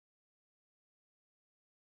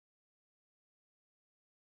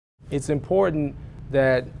It's important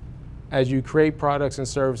that as you create products and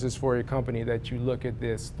services for your company that you look at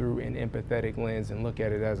this through an empathetic lens and look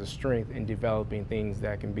at it as a strength in developing things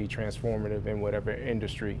that can be transformative in whatever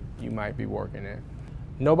industry you might be working in.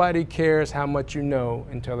 Nobody cares how much you know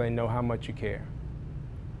until they know how much you care.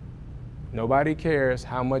 Nobody cares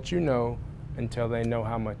how much you know until they know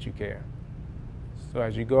how much you care. So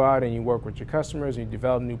as you go out and you work with your customers, you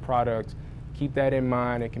develop new products, keep that in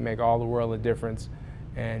mind. It can make all the world a difference,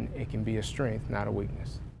 and it can be a strength, not a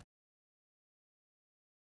weakness.